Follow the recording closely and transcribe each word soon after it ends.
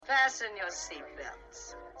Fasten your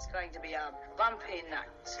seatbelts. It's going to be a bumpy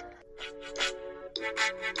night.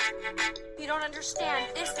 You don't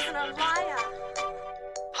understand. This is an Alaya.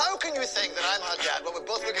 How can you think that I'm her dad when we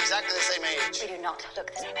both look exactly the same age? We do not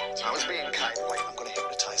look the same age. I was being kind. Wait, I'm going to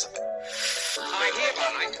hypnotize him. I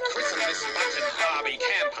hereby christen this button Barbie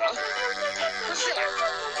camper Priscilla,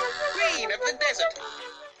 Queen of the Desert.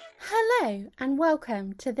 Hello and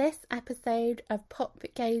welcome to this episode of Pop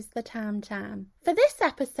Goes the Tam Tam. For this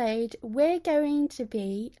episode, we're going to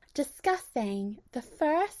be discussing the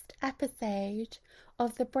first episode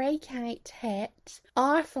of the breakout hit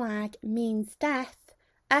Our Flag Means Death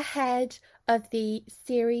ahead of the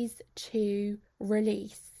Series 2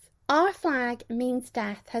 release. Our Flag Means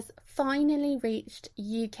Death has finally reached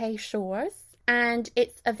UK shores and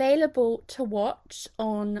it's available to watch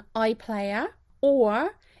on iPlayer,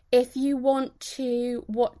 or if you want to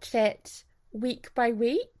watch it week by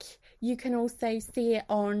week, you can also see it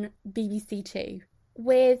on BBC Two.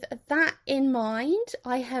 With that in mind,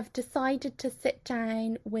 I have decided to sit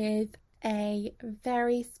down with a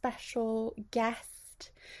very special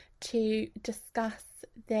guest to discuss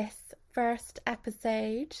this first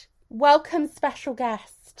episode. Welcome, special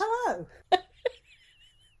guest. Hello.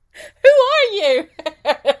 Who are you?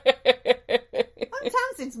 I'm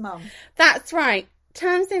Tamsin's mum. That's right.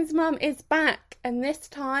 Tamsin's mum is back, and this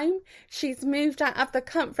time she's moved out of the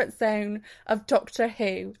comfort zone of Doctor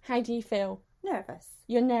Who. How do you feel? Nervous.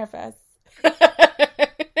 You're nervous.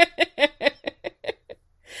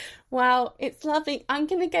 Well, it's lovely. I'm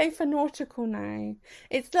going to go for nautical now.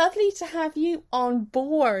 It's lovely to have you on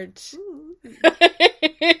board.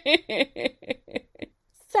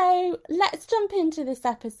 So let's jump into this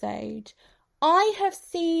episode. I have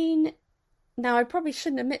seen, now I probably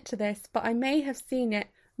shouldn't admit to this, but I may have seen it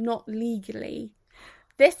not legally.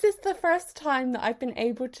 This is the first time that I've been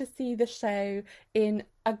able to see the show in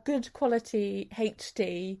a good quality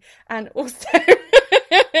HD and also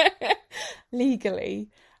legally.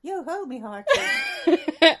 Yo ho, me hearty.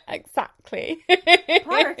 Exactly.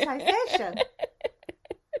 Prioritisation.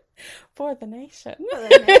 For the nation. For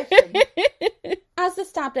the nation. As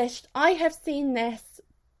established, I have seen this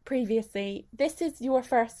previously. This is your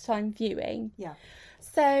first time viewing. Yeah.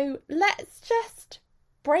 So let's just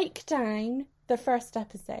break down the first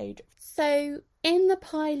episode. So in the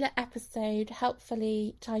pilot episode,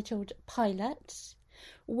 helpfully titled Pilot,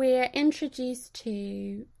 we're introduced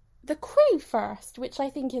to the crew first, which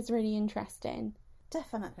I think is really interesting.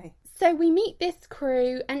 Definitely. So we meet this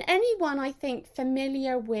crew, and anyone I think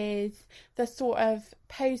familiar with the sort of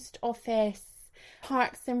post-office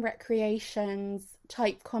Parks and Recreations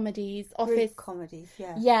type comedies, Group comedies,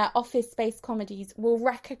 yeah. Yeah, office-based comedies will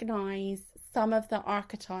recognise some of the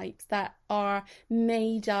archetypes that are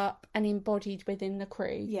made up and embodied within the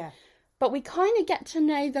crew. Yeah. But we kind of get to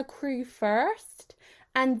know the crew first,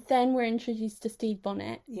 and then we're introduced to Stede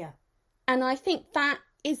Bonnet. Yeah. And I think that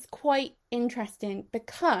is quite interesting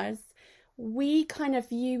because we kind of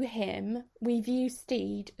view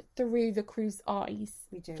Stede through the crew's eyes.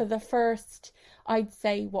 We do. For the first, I'd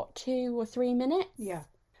say, 2 or 3 minutes? Yeah.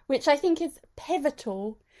 Which I think is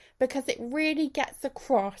pivotal because it really gets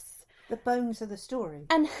across the bones of the story.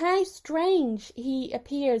 And how strange he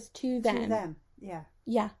appears to them. To them, yeah.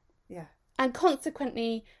 Yeah. Yeah. And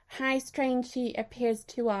consequently, how strange he appears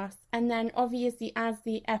to us. And then obviously as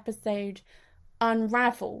the episode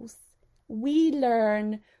unravels, we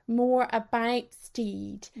learn more about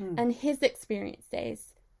Stede and his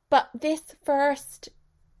experiences. But this first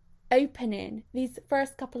opening, these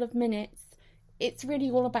first couple of minutes, it's really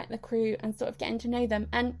all about the crew and sort of getting to know them.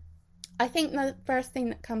 And I think the first thing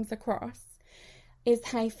that comes across is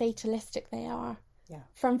how fatalistic they are. Yeah.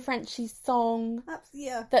 From Frenchie's song,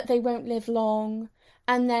 yeah, that they won't live long.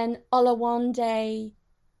 And then Olawande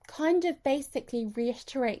kind of basically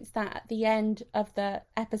reiterates that at the end of the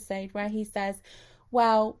episode where he says,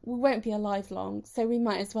 well, we won't be alive long, so we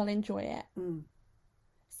might as well enjoy it. Mm.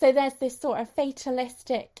 So there's this sort of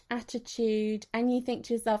fatalistic attitude, and you think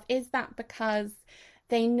to yourself, is that because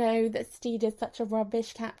they know that Stede is such a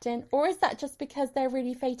rubbish captain, or is that just because they're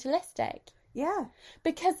really fatalistic? Yeah.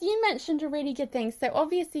 Because you mentioned a really good thing. So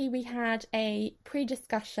obviously we had a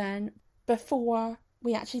pre-discussion before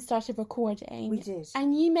we actually started recording. We did.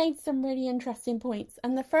 And you made some really interesting points.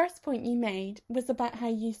 And the first point you made was about how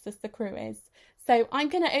useless the crew is. So I'm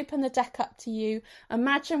going to open the deck up to you.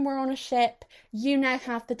 Imagine we're on a ship. You now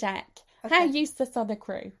have the deck. Okay. How useless are the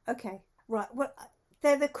crew? Okay. Right. Well,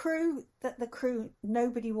 they're the crew that the crew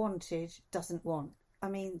nobody wanted doesn't want. I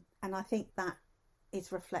mean, and I think that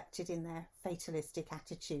is reflected in their fatalistic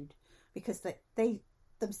attitude because they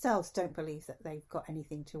themselves don't believe that they've got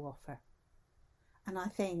anything to offer. And I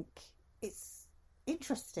think it's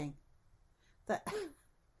interesting that,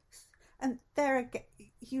 and there again,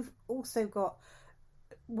 you've also got,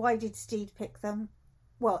 why did Steed pick them?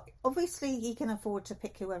 Well, obviously he can afford to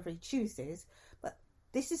pick whoever he chooses, but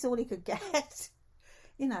this is all he could get,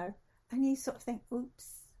 you know, and you sort of think,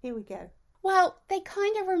 oops, here we go. Well, they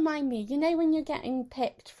kind of remind me, you know, when you're getting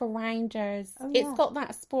picked for rounders, it's got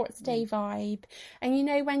that sports day vibe. And you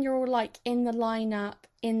know, when you're all like in the lineup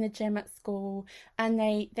in the gym at school and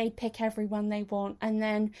they pick everyone they want, and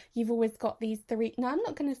then you've always got these three. No, I'm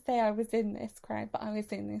not going to say I was in this crowd, but I was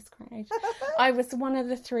in this crowd. I was one of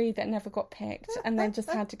the three that never got picked and then just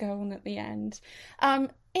had to go on at the end.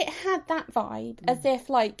 It had that vibe, as if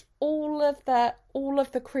like all of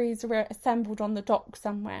the crews were assembled on the dock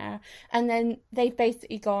somewhere, and then they've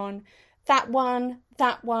basically gone, that one,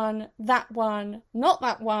 not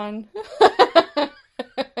that one.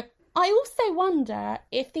 I also wonder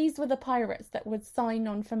if these were the pirates that would sign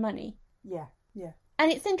on for money. Yeah.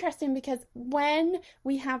 And it's interesting because when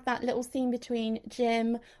we have that little scene between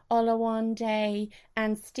Jim, Olawande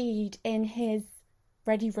and Steed in his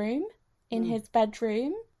ready room, in his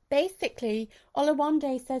bedroom, basically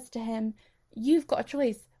Olawande says to him, you've got a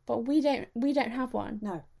choice, but we don't have one.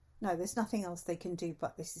 No, there's nothing else they can do,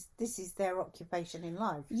 but this is their occupation in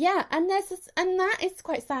life. Yeah, and that is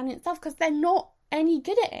quite sad in itself, because they're not any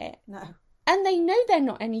good at it. No. And they know they're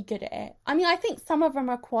not any good at it. I mean, I think some of them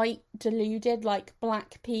are quite deluded, like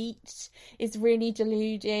Black Pete is really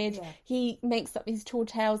deluded. Yeah. He makes up these tall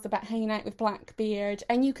tales about hanging out with Blackbeard,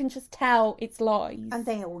 and you can just tell it's lies. And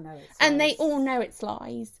they all know it's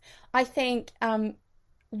lies. I think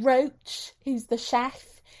Roach, who's the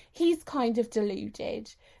chef, he's kind of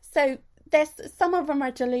deluded. So some of them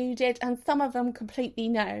are deluded, and some of them completely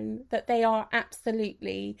know that they are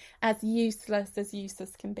absolutely as useless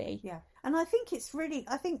can be. Yeah. And I think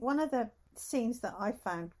one of the scenes that I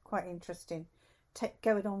found quite interesting,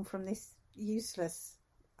 going on from this useless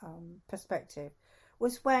perspective,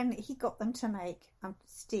 was when he got them to make,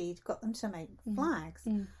 Steed got them to make flags,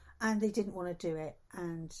 and they didn't want to do it.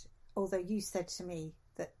 And although you said to me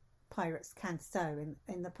that pirates can sew,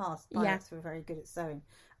 in the past, pirates were very good at sewing.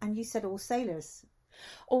 And you said all sailors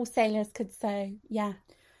could sew, yeah.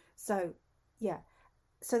 So, yeah.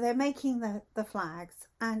 So they're making the flags,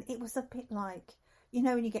 and it was a bit like, you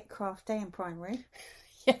know, when you get craft day in primary.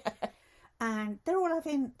 Yeah. And they're all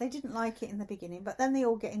they didn't like it in the beginning, but then they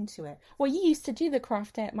all get into it. Well, you used to do the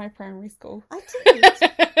craft day at my primary school. I did.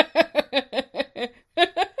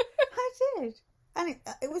 I did. And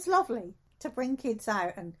it was lovely to bring kids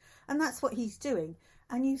out, and that's what he's doing.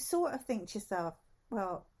 And you sort of think to yourself,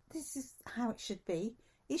 well, this is how it should be.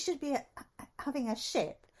 He should be having a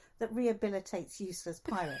ship that rehabilitates useless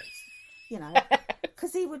pirates, you know,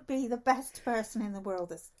 because he would be the best person in the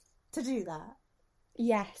world to do that.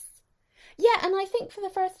 Yes. Yeah, and I think for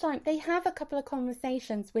the first time they have a couple of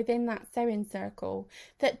conversations within that sewing circle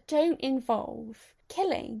that don't involve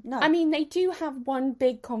killing. No. I mean, they do have one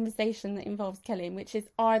big conversation that involves killing, which is,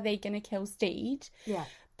 are they going to kill Steed? Yeah.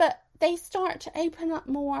 But they start to open up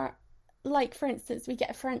more. Like, for instance, we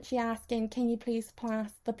get Frenchie asking, can you please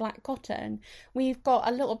pass the black cotton? We've got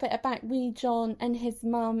a little bit about Wee John and his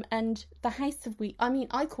mum and the House of Wee. I mean,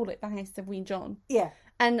 I call it the House of Wee John. Yeah.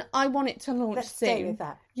 And I want it to launch Let's soon. stay with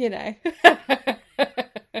that. You know.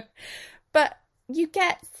 But you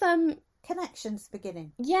get some connections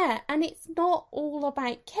beginning. Yeah, and it's not all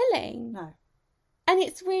about killing. No. And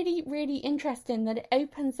it's really, really interesting that it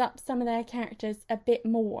opens up some of their characters a bit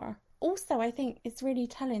more. Also, I think it's really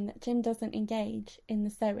telling that Jim doesn't engage in the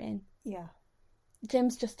sewing. Yeah.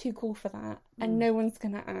 Jim's just too cool for that, and no one's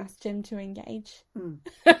going to ask Jim to engage.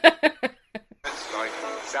 It's like,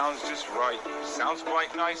 sounds just right. Sounds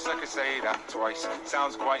quite nice, I could say that twice.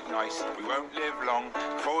 Sounds quite nice, we won't live long.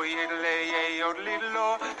 For yodelay,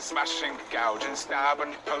 smash and gouge and stab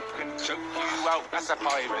and poke and choke you out. That's a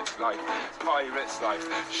pirate's life. Pirate's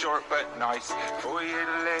life. Short but nice. For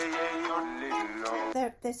yodelay,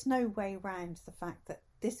 There's no way round the fact that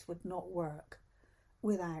this would not work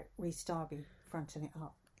without Rhys Darby fronting it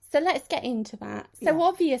up. So let's get into that. So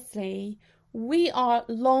obviously, we are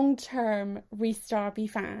long-term Rhys Darby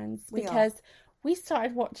fans because we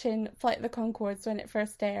started watching Flight of the Conchords when it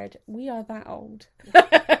first aired. We are that old.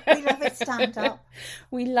 We love his stand-up.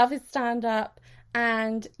 We love his stand-up.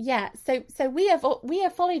 And yeah, so we have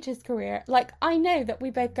followed his career. Like, I know that we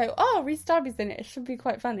both go, oh, Rhys Darby's in it. It should be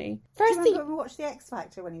quite funny. Do you remember when we watched The X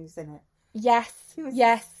Factor when he was in it? Yes,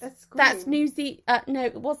 yes. That's Newsy. No,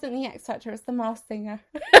 it wasn't The X Factor. It was The Masked Singer.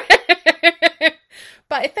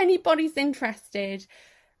 But if anybody's interested,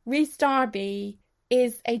 Rhys Darby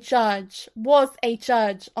was a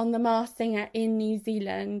judge on The Masked Singer in New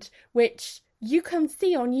Zealand, which you can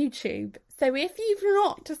see on YouTube. So if you've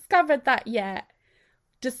not discovered that yet,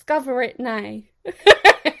 discover it now.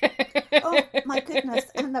 Oh my goodness,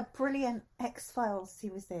 and the brilliant X-Files he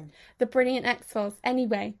was in. The brilliant X-Files.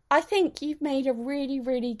 Anyway, I think you've made a really,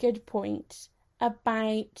 really good point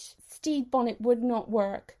about Stede Bonnet would not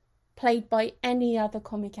work played by any other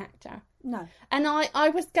comic actor. No. And I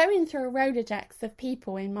was going through a Rolodex of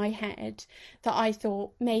people in my head that I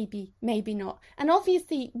thought maybe not. And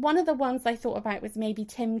obviously one of the ones I thought about was maybe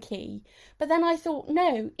Tim Key. But then I thought,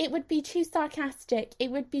 no, it would be too sarcastic.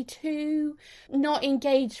 It would be too not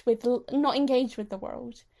engaged with the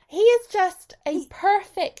world. He is just a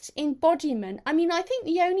perfect embodiment. I mean, I think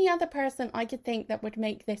the only other person I could think that would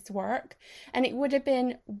make this work, and it would have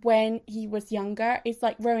been when he was younger, is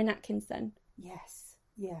like Rowan Atkinson. Yes.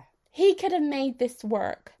 Yeah. He could have made this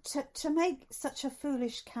work. To make such a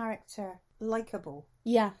foolish character likeable,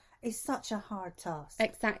 Yeah, is such a hard task.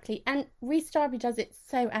 exactly. And Rhys Darby does it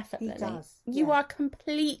so effortlessly. He does, You yeah. are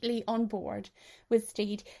completely on board with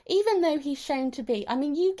Stede, even though he's shown to be. I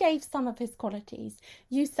mean, you gave some of his qualities.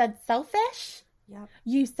 You said selfish. Yep.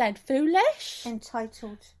 You said foolish.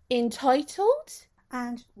 Entitled Entitled.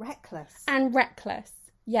 and reckless. And reckless.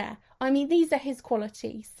 Yeah. I mean, these are his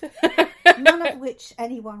qualities. None of which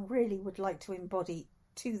anyone really would like to embody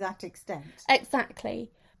to that extent.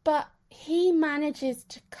 Exactly. But he manages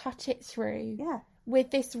to cut it through Yeah. with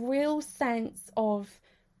this real sense of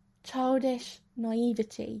childish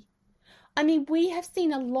naivety. I mean, we have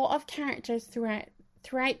seen a lot of characters throughout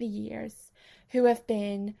the years who have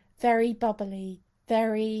been very bubbly,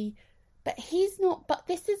 but he's not. But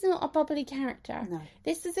this is not a bubbly character. No.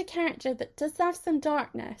 This is a character that does have some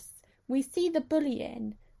darkness. We see the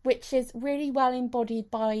bullying, which is really well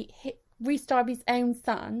embodied by Rhys Darby's own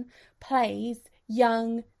son, plays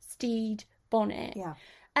young Stede Bonnet. Yeah.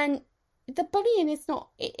 And the bullying is not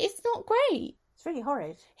great. It's really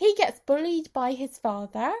horrid. He gets bullied by his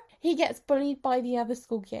father. He gets bullied by the other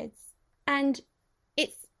school kids. And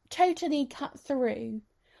it's totally cut through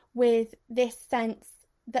with this sense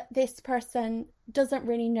that this person doesn't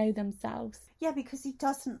really know themselves. Yeah, because he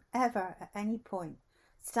doesn't ever at any point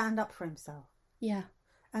stand up for himself. Yeah.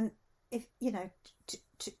 And if, you know,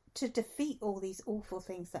 to defeat all these awful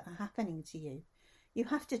things that are happening to you, you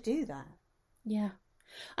have to do that. Yeah.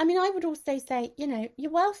 I mean, I would also say, you know,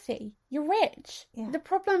 you're wealthy, you're rich. Yeah. The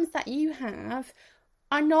problems that you have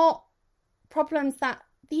are not problems that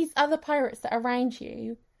these other pirates that are around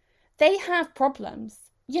you, they have problems.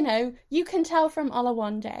 You know, you can tell from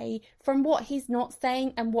Olawande from what he's not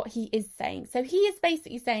saying and what he is saying. So he is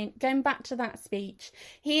basically saying, going back to that speech,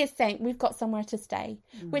 he is saying we've got somewhere to stay,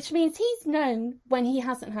 which means he's known when he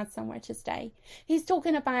hasn't had somewhere to stay. He's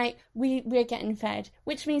talking about we're getting fed,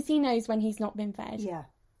 which means he knows when he's not been fed. Yeah.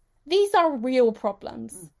 These are real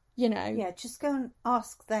problems, you know. Yeah, just go and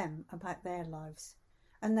ask them about their lives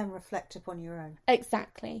and then reflect upon your own.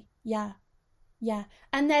 Exactly. Yeah. Yeah.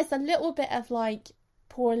 And there's a little bit of like,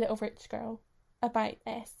 poor little rich girl about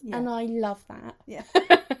this. Yeah. And I love that.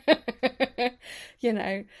 Yeah. You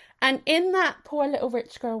know, and in that poor little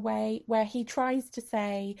rich girl way where he tries to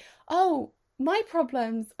say, oh, my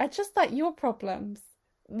problems are just like your problems,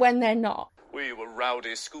 when they're not. We were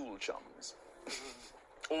rowdy school chums.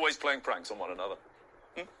 Always playing pranks on one another.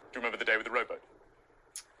 Do you remember the day with the rowboat?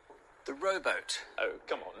 The rowboat. Oh,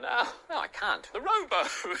 come on now. No, I can't. The rowboat!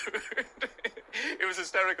 It was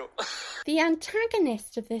hysterical. The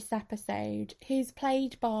antagonist of this episode, who's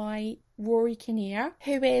played by Rory Kinnear,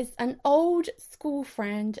 who is an old school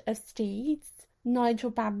friend of Stede's, Nigel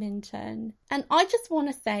Badminton. And I just want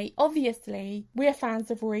to say, obviously, we're fans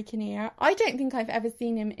of Rory Kinnear. I don't think I've ever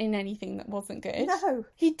seen him in anything that wasn't good. No.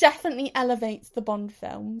 He definitely elevates the Bond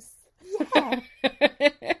films. Yeah.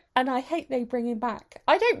 And I hope they bring him back.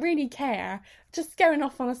 I don't really care. Just going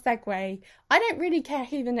off on a segue. I don't really care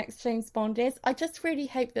who the next James Bond is. I just really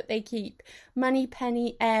hope that they keep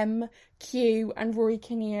Moneypenny, M, Q and Rory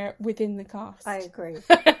Kinnear within the cast. I agree.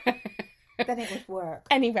 Then it would work.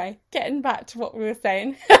 Anyway, getting back to what we were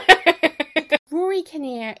saying. Rory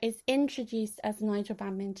Kinnear is introduced as Nigel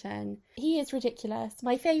Badminton. He is ridiculous.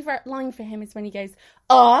 My favourite line for him is when he goes,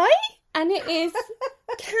 I? And it is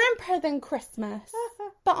camper than Christmas.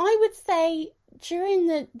 But I would say during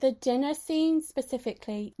the dinner scene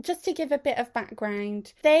specifically, just to give a bit of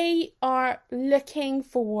background, they are looking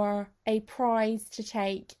for a prize to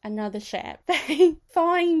take another ship. They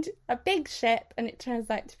find a big ship and it turns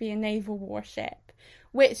out to be a naval warship.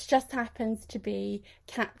 which just happens to be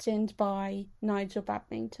captained by Nigel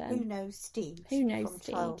Badminton. Who knows Steve? Who knows from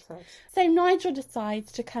Steve? childhood. So Nigel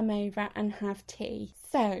decides to come over and have tea.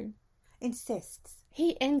 So Insists.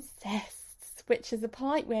 he insists, which is a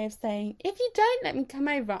polite way of saying, if you don't let me come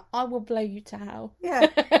over, I will blow you to hell. Yeah.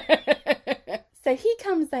 So he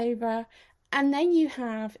comes over, and then you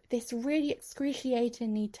have this really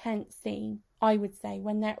excruciatingly tense scene, I would say,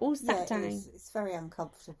 when they're all sat down. It's very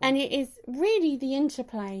uncomfortable. And it is really the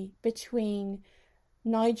interplay between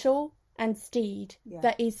Nigel and Steed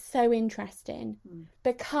that is so interesting,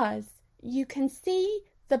 because you can see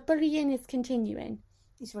the bullying is continuing.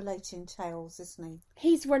 He's relating tales, isn't he?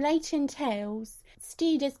 He's relating tales.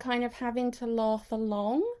 Steed is kind of having to laugh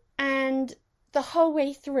along, and the whole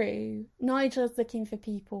way through, Nigel's looking for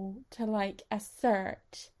people to, like,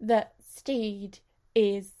 assert that Steed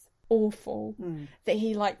is awful, that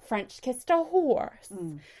he, like, French kissed a horse,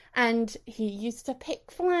 and he used to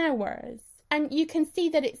pick flowers. And you can see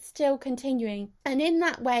that it's still continuing. And in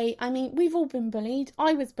that way, I mean, we've all been bullied.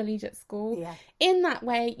 I was bullied at school. Yeah. In that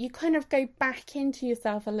way, you kind of go back into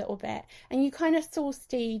yourself a little bit. And you kind of saw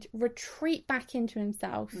Steed retreat back into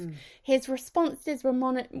himself. His responses were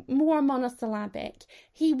more monosyllabic.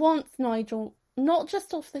 He wants Nigel not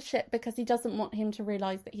just off the ship because he doesn't want him to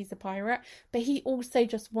realise that he's a pirate, but he also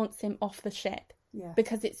just wants him off the ship. Yeah.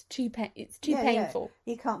 Because it's too painful.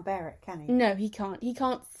 Yeah. He can't bear it, can he? No, he can't. He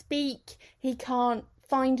can't speak. He can't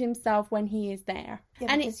find himself when he is there. Yeah,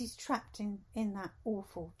 and because he's trapped in that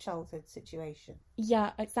awful childhood situation.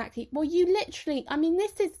 Yeah, exactly. Well, you literally, I mean,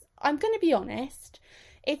 I'm going to be honest.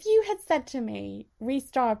 If you had said to me,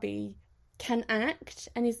 Rhys Darby can act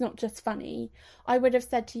and is not just funny, I would have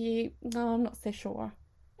said to you, no, I'm not so sure.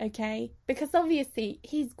 Okay, because obviously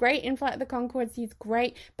he's great in Flight of the Conchords, he's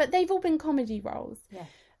great, but they've all been comedy roles. Yeah.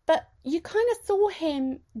 But you kind of saw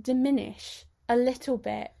him diminish a little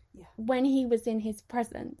bit when he was in his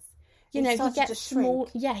presence. You know, he gets small.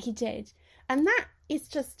 Yeah, he did. And that is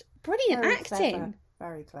just brilliant acting. Clever.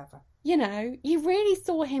 Very clever. You know, you really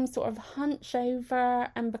saw him sort of hunch over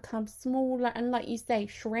and become smaller and, like you say,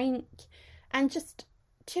 shrink. And just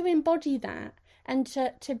to embody that. And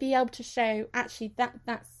to be able to show, actually,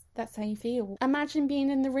 that's how you feel. Imagine being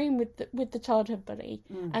in the room with the childhood bully,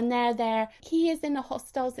 and they're there. He is in a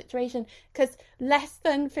hostile situation because less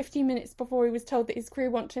than 15 minutes before he was told that his crew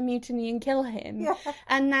want to mutiny and kill him,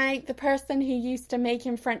 and now the person who used to make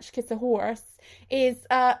him French kiss a horse is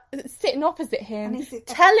sitting opposite him,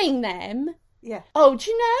 telling them, "Oh,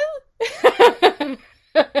 do you know?"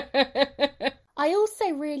 I also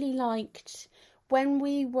really liked when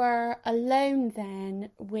we were alone then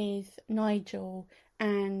with Nigel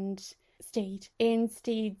and Steed in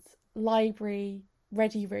Steed's library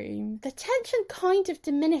ready room, the tension kind of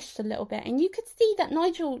diminished a little bit, and you could see that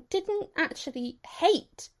Nigel didn't actually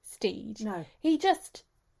hate Steed. No. He just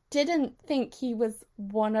didn't think he was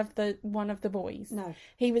one of the boys. No.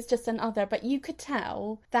 He was just an other, but you could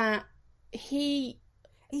tell that he's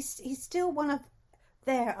still one of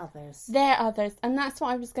their others. Their others, and that's what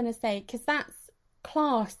I was going to say, because that's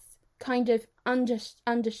class kind of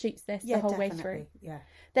undershoots this the whole way through. Yeah,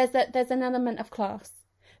 there's an element of class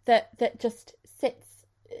that just sits,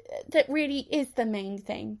 that really is the main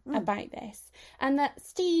thing about this, and that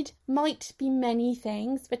Steed might be many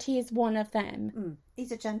things, but he is one of them.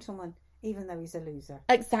 He's a gentleman, even though he's a loser.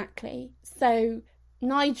 Exactly. So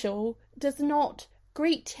Nigel does not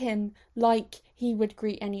greet him like he would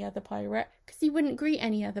greet any other pirate, because he wouldn't greet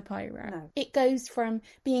any other pirate. No. It goes from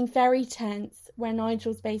being very tense, where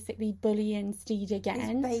Nigel's basically bullying Steed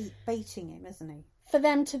again. He's baiting him, isn't he? For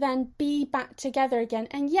them to then be back together again.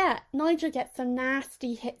 And yeah, Nigel gets some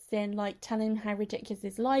nasty hits in, like telling him how ridiculous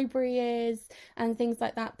his library is and things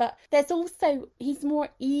like that. But there's also, he's more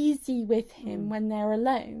easy with him when they're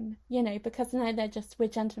alone, you know, because now we're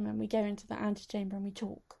gentlemen, we go into the antechamber and we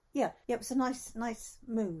talk. Yeah, it was a nice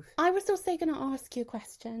move. I was also going to ask you a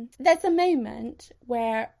question. There's a moment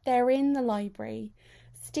where they're in the library.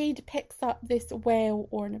 Steed picks up this whale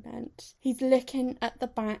ornament. He's looking at the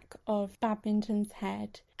back of Badminton's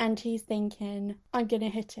head and he's thinking, I'm going to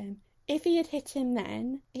hit him. If he had hit him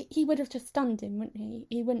then, he would have just stunned him, wouldn't he?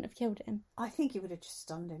 He wouldn't have killed him. I think he would have just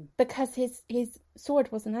stunned him. Because his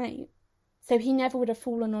sword wasn't out. So he never would have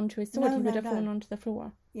fallen onto his sword. He would have fallen onto the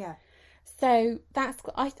floor. Yeah. So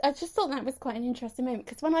I just thought that was quite an interesting moment,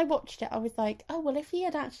 because when I watched it I was like, oh well, if he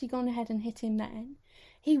had actually gone ahead and hit him then,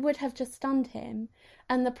 he would have just stunned him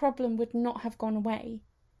and the problem would not have gone away.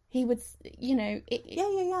 He would, you know...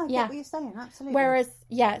 I get what you're saying, absolutely. Whereas,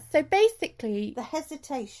 so basically... The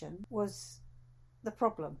hesitation was the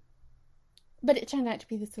problem. But it turned out to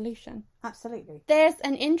be the solution. Absolutely. There's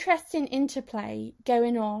an interesting interplay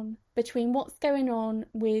going on between what's going on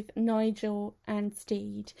with Nigel and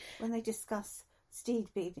Steed. When they discuss Steed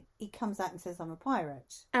being, he comes out and says, I'm a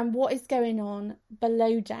pirate. And what is going on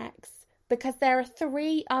below decks. Because there are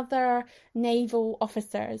 3 other naval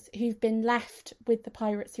officers who've been left with the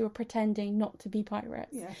pirates who are pretending not to be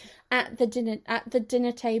pirates. Yeah. At the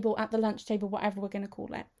dinner table, at the lunch table, whatever we're going to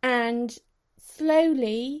call it. And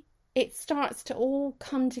slowly it starts to all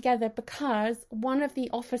come together because one of the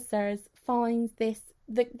officers finds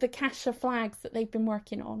the cache of flags that they've been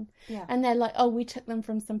working on. Yeah. And they're like, oh, we took them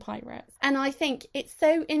from some pirates. And I think it's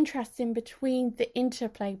so interesting between the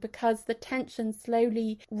interplay because the tension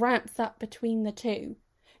slowly ramps up between the two.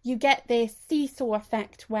 You get this seesaw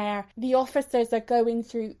effect where the officers are going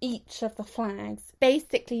through each of the flags,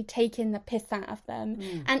 basically taking the piss out of them.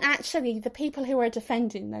 And actually, the people who are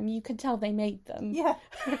defending them, you could tell they made them. Yeah.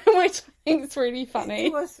 Which I think is really funny.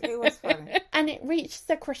 It was funny. And it reaches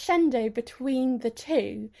a crescendo between the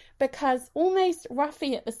two because almost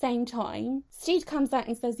roughly at the same time, Steed comes out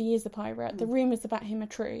and says he is a pirate. The rumours about him are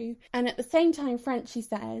true. And at the same time, Frenchie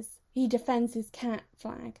says he defends his cat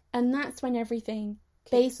flag. And that's when everything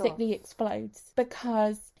basically explodes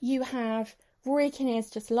because you have Rory Kinnear's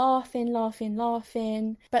just laughing,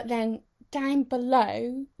 but then down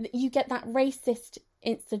below you get that racist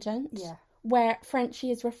incident where Frenchie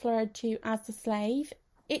is referred to as a slave.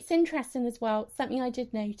 It's interesting as well, something I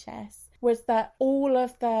did notice was that all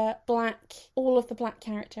of the black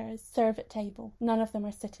characters serve at table. None of them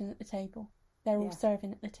are sitting at the table. They're all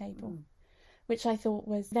serving at the table, which I thought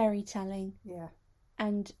was very telling. Yeah.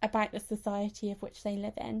 And about the society of which they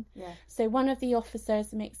live in. Yeah. So one of the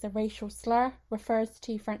officers makes a racial slur, refers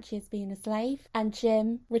to Frenchie as being a slave, and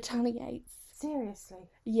Jim retaliates. Seriously?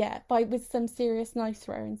 Yeah, with some serious knife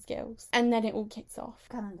throwing skills. And then it all kicks off.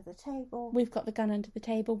 Gun under the table. We've got the gun under the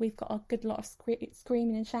table. We've got a good lot of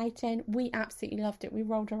screaming and shouting. We absolutely loved it. We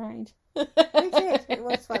rolled around. We did. It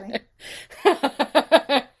was funny.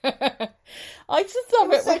 I just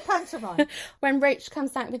love it. So pantomime. When Roach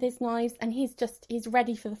comes out with his knives and he's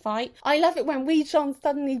ready for the fight. I love it when Wee John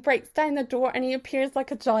suddenly breaks down the door and he appears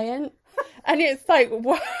like a giant. And it's like,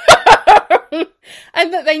 whoa.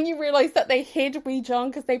 And then you realise that they hid Wee John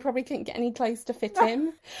because they probably couldn't get any clothes to fit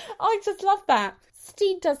him. I just love that.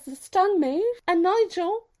 Steed does the stun move and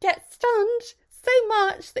Nigel gets stunned so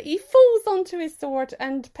much that he falls onto his sword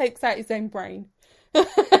and pokes out his own brain.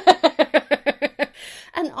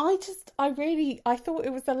 And I thought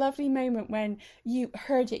it was a lovely moment when you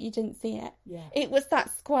heard it, you didn't see it. Yeah. It was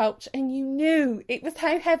that squelch and you knew it was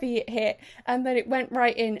how heavy it hit and then it went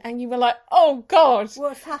right in and you were like, oh God.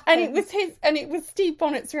 What's happened? And it was Steve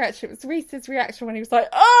Bonnet's reaction. It was Reese's reaction when he was like,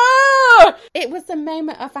 ah! It was a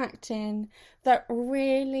moment of acting that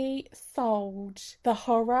really sold the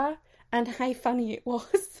horror and how funny it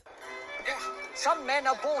was. Some men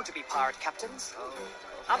are born to be pirate captains.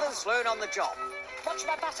 Others learn on the job. Watch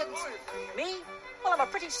my buttons. Me? Well, I'm a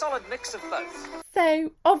pretty solid mix of both.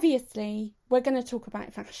 So, obviously, we're going to talk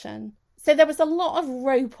about fashion. So there was a lot of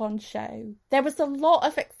rope on show. There was a lot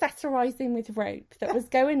of accessorising with rope that was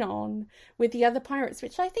going on with the other pirates,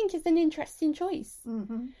 which I think is an interesting choice.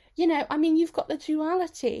 Mm-hmm. You know, I mean, you've got the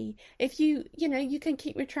duality. If you can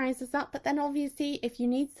keep your trousers up, but then obviously if you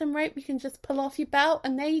need some rope, you can just pull off your belt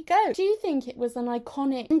and there you go. Do you think it was an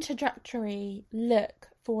iconic introductory look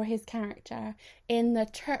for his character in the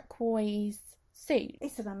turquoise suit?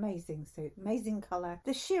 It's an amazing suit, amazing colour.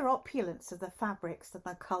 The sheer opulence of the fabrics and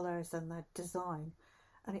the colours and the design.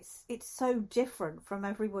 And it's so different from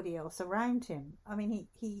everybody else around him. I mean,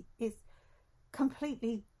 he is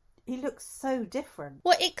completely... He looks so different.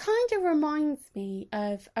 Well, it kind of reminds me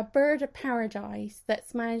of a bird of paradise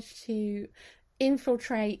that's managed to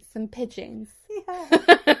infiltrate some pigeons.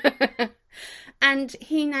 Yeah. And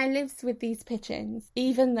he now lives with these pigeons,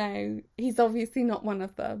 even though he's obviously not one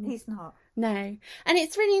of them. He's not. No. And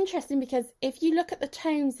it's really interesting because if you look at the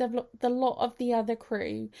tones of the lot of the other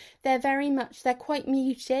crew, they're quite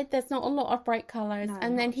muted. There's not a lot of bright colours. No,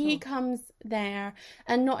 and then he comes there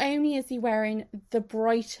and not only is he wearing the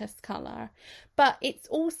brightest colour, but it's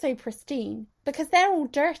also pristine because they're all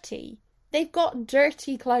dirty. They've got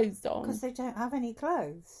dirty clothes on. Because they don't have any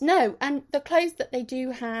clothes. No, and the clothes that they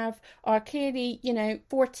do have are clearly,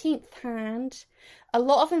 14th hand. A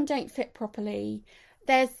lot of them don't fit properly.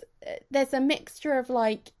 There's a mixture of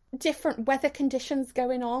different weather conditions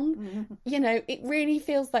going on. Mm-hmm. It really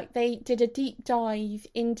feels like they did a deep dive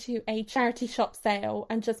into a charity shop sale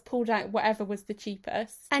and just pulled out whatever was the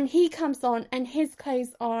cheapest. And he comes on and his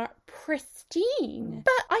clothes are pristine.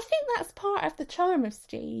 But I think that's part of the charm of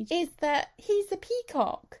Steed, is that he's a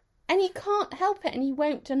peacock. And he can't help it and he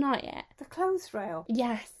won't deny it. The clothes rail.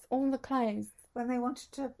 Yes, all the clothes. When they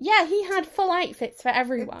wanted to... Yeah, he had full outfits for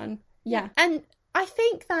everyone. Yeah. And I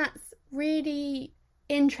think that's really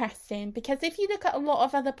interesting because if you look at a lot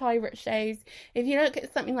of other pirate shows, if you look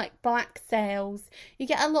at something like Black Sails, you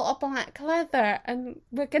get a lot of black leather, and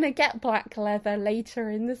we're going to get black leather later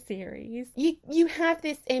in the series. You have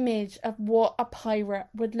this image of what a pirate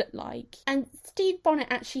would look like, and Stede Bonnet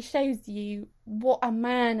actually shows you what a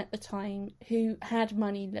man at the time who had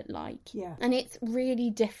money looked like. Yeah. And it's really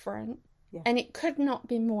different. Yeah. And it could not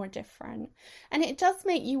be more different. And it does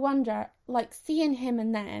make you wonder, like, seeing him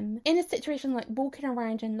and them in a situation like walking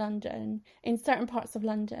around in London, in certain parts of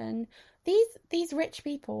London, these rich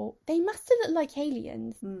people, they must have looked like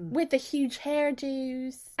aliens with the huge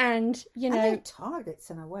hairdos and, you know... And they're targets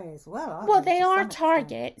in a way as well, aren't Well, they? they are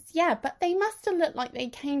targets, yeah, but they must have looked like they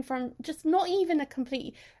came from just not even a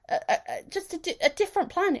complete... just a different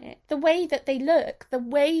planet. The way that they look, the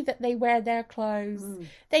way that they wear their clothes,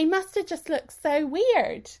 they must have just looked so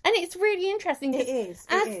weird. And it's really interesting. It is.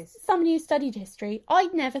 As somebody who studied history,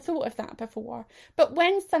 I'd never thought of that before. But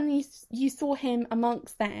when suddenly you saw him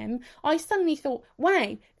amongst them, I suddenly thought,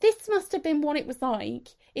 wow, this must have been what it was like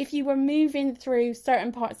if you were moving through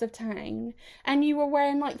certain parts of town and you were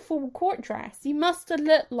wearing like full court dress. You must have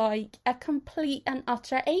looked like a complete and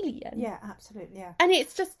utter alien. Yeah, absolutely, yeah. And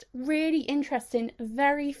it's just really interesting,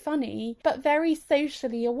 very funny, but very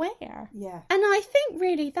socially aware. Yeah. And I think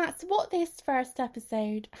really that's what this first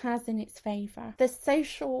episode has in its favour. The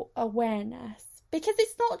social awareness. Because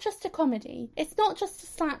it's not just a comedy. It's not just a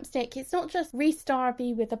slapstick. It's not just Rhys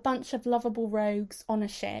Darby with a bunch of lovable rogues on a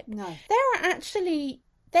ship. No.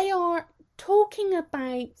 They are talking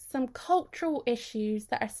about some cultural issues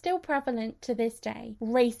that are still prevalent to this day.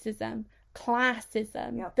 Racism,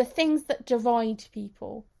 classism, the things that divide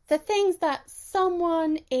people. The things that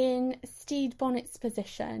someone in Stede Bonnet's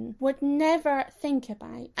position would never think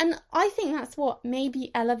about. And I think that's what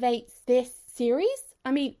maybe elevates this series.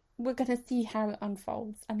 I mean, we're going to see how it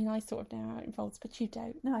unfolds. I mean, I sort of know how it unfolds, but you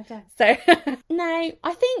don't. No, I don't. So, now,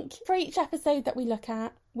 I think for each episode that we look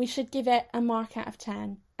at, we should give it a mark out of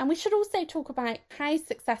 10. And we should also talk about how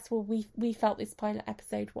successful we felt this pilot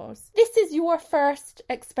episode was. This is your first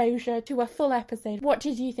exposure to a full episode. What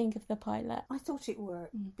did you think of the pilot? I thought it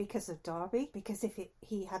worked because of Darby, because if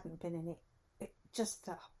he hadn't been in it just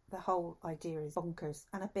the whole idea is bonkers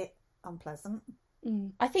and a bit unpleasant.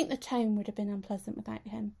 I think the tone would have been unpleasant without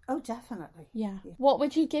him. Oh, definitely. Yeah. What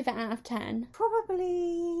would you give it out of 10?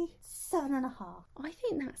 Probably 7.5. I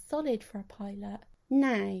think that's solid for a pilot.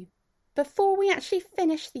 Now, before we actually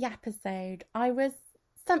finish the episode,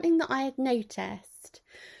 something that I had noticed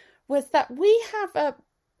was that we have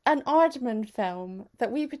an Aardman film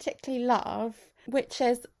that we particularly love, which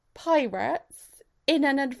is Pirates in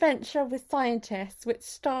an Adventure with Scientists, which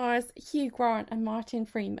stars Hugh Grant and Martin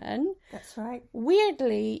Freeman. That's right.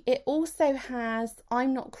 Weirdly, it also has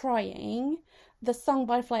I'm Not Crying, the song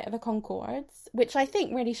by Flight of the Conchords, which I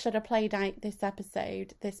think really should have played out this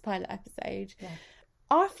pilot episode. Yeah.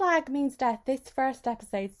 Our Flag Means Death, this first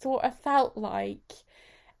episode, sort of felt like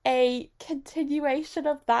a continuation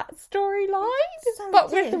of that storyline,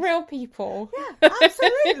 but with real people. Yeah,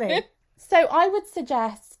 absolutely. So I would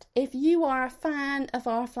suggest, if you are a fan of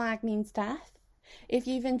Our Flag Means Death, if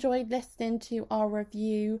you've enjoyed listening to our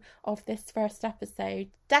review of this first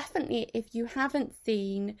episode, definitely if you haven't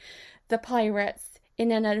seen The Pirates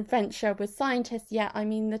in an Adventure with Scientists yet, I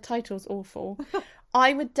mean, the title's awful,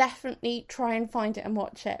 I would definitely try and find it and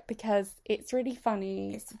watch it because it's really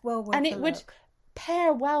funny. It's well worth and a it would look.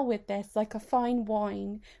 Pair well with this, like a fine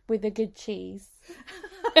wine with a good cheese.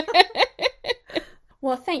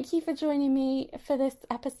 Well, thank you for joining me for this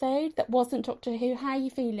episode that wasn't Doctor Who. How are you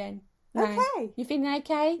feeling? No. Okay. You feeling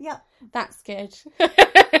okay? Yep. That's good. There's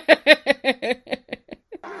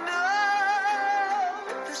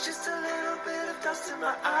just a little bit of dust in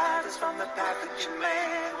my eyes. It's from the path that you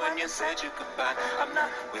made when you said your goodbye. I'm not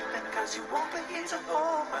weeping cause you won't be here to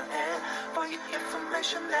hold my hand. For your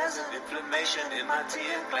information, there's an inflammation in my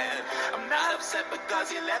tear gland. I'm not upset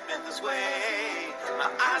because you left me this way. My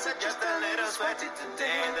eyes are just a little sweaty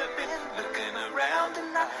today. They've been looking around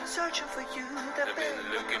and not searching for you. They've been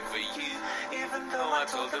looking for you, even though I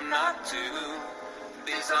told them not to.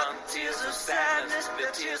 These aren't tears of sadness,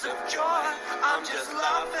 but tears of joy. I'm just